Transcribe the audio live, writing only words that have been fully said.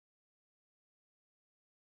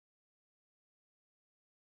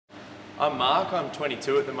I'm Mark, I'm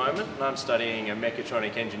 22 at the moment and I'm studying a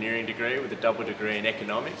mechatronic engineering degree with a double degree in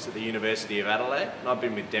economics at the University of Adelaide, and I've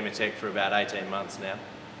been with Dematec for about 18 months now.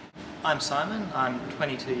 I'm Simon, I'm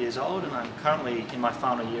 22 years old and I'm currently in my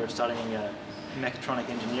final year of studying a mechatronic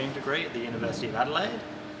engineering degree at the University of Adelaide,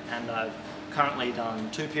 and I've currently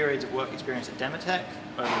done 2 periods of work experience at Dematec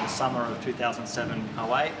over the summer of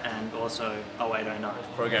 2007-08 and also 08-09.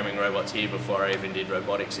 Programming robots here before I even did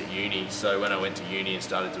robotics at uni, so when I went to uni and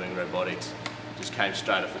started doing robotics, it just came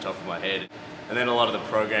straight off the top of my head. And then a lot of the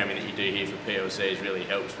programming that you do here for PLCs really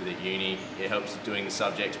helps with at uni. It helps with doing the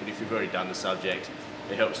subjects, but if you've already done the subject,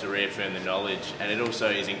 it helps to reaffirm the knowledge, and it also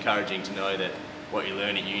is encouraging to know that what you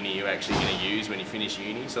learn at uni you're actually going to use when you finish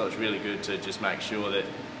uni, so it's really good to just make sure that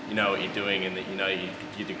you know what you're doing and that you know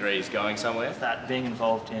your degree is going somewhere. That being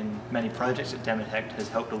involved in many projects at Dematec has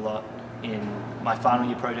helped a lot in my final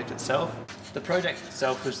year project itself. The project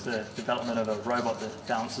itself was the development of a robot that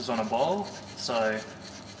balances on a ball, so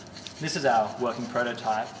this is our working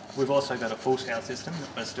prototype. We've also got a full-scale system that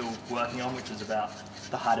we're still working on, which is about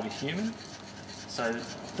the height of a human. So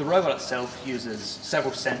the robot itself uses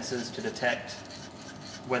several sensors to detect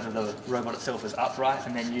whether the robot itself is upright,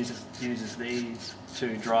 and then uses these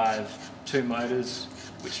to drive 2 motors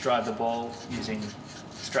which drive the ball using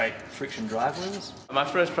straight friction drive wheels. My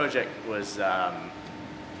first project was,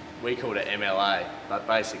 we called it MLA, but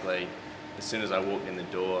basically as soon as I walked in the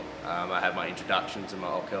door I had my introductions and my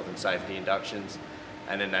health and safety inductions,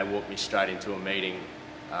 and then they walked me straight into a meeting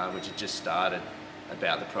which had just started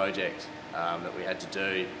about the project that we had to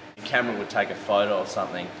do. The camera would take a photo of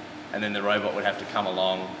something and then the robot would have to come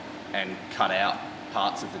along and cut out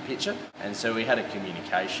parts of the picture. And so we had a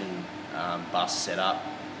communication bus set up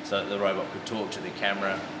so that the robot could talk to the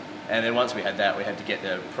camera. And then once we had that, we had to get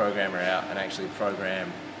the programmer out and actually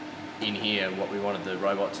program in here what we wanted the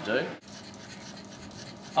robot to do.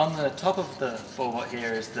 On the top of the ballbot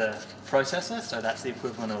here is the processor, so that's the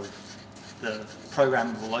equivalent of the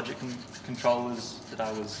programmable logic controllers that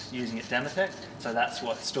I was using at Dematec. So that's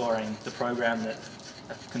what's storing the program that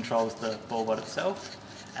controls the ballbot itself.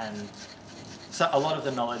 And so a lot of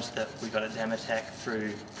the knowledge that we got at Dematec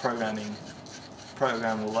through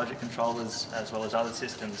programmable logic controllers as well as other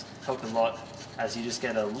systems helped a lot, as you just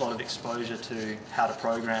get a lot of exposure to how to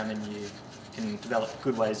program, and you can develop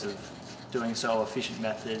good ways of doing so, efficient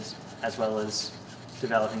methods, as well as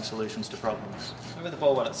developing solutions to problems. So with the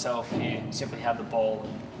ballbot itself, you simply have the ball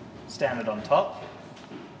and stand it on top,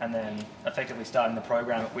 and then effectively starting the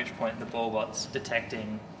program, at which point the ballbot's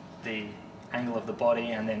detecting the angle of the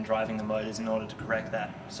body and then driving the motors in order to correct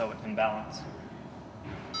that so it can balance.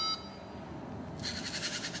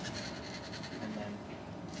 And then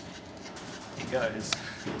it goes.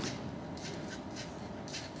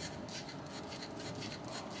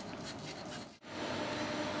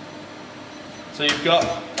 So you've got,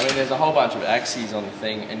 there's a whole bunch of axes on the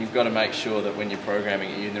thing, and you've got to make sure that when you're programming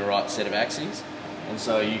it, you're in the right set of axes. And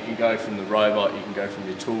so you can go from the robot, you can go from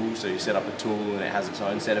your tool, so you set up a tool and it has its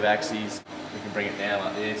own set of axes. You can bring it down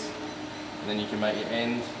like this, and then you can make your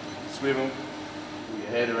end swivel, pull your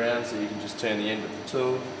head around so you can just turn the end with the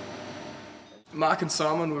tool. Mark and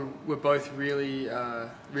Simon were both really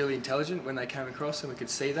intelligent when they came across, and we could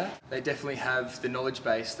see that. They definitely have the knowledge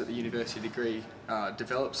base that the university degree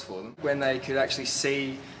develops for them. When they could actually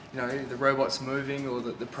see the robots moving or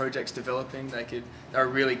the projects developing, they were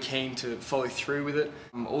really keen to follow through with it.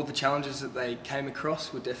 All the challenges that they came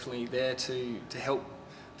across were definitely there to help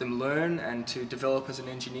them learn and to develop as an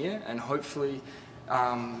engineer, and hopefully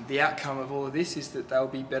the outcome of all of this is that they'll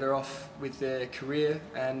be better off with their career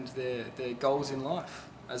and their goals in life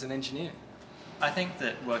as an engineer. I think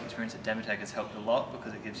that work experience at Dematec has helped a lot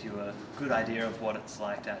because it gives you a good idea of what it's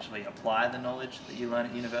like to actually apply the knowledge that you learn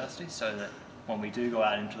at university, so that when we do go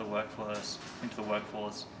out into the workforce,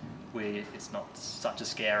 it's not such a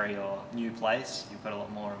scary or new place. You've got a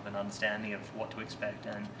lot more of an understanding of what to expect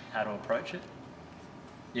and how to approach it.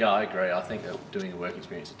 Yeah, I agree. I think that doing the work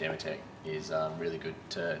experience at Dematec is really good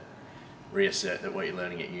to reassert that what you're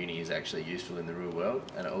learning at uni is actually useful in the real world,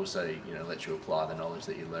 and it also lets you apply the knowledge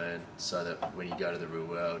that you learn so that when you go to the real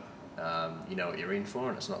world you know what you're in for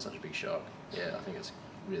and it's not such a big shock. Yeah, I think it's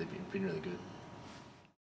been really good.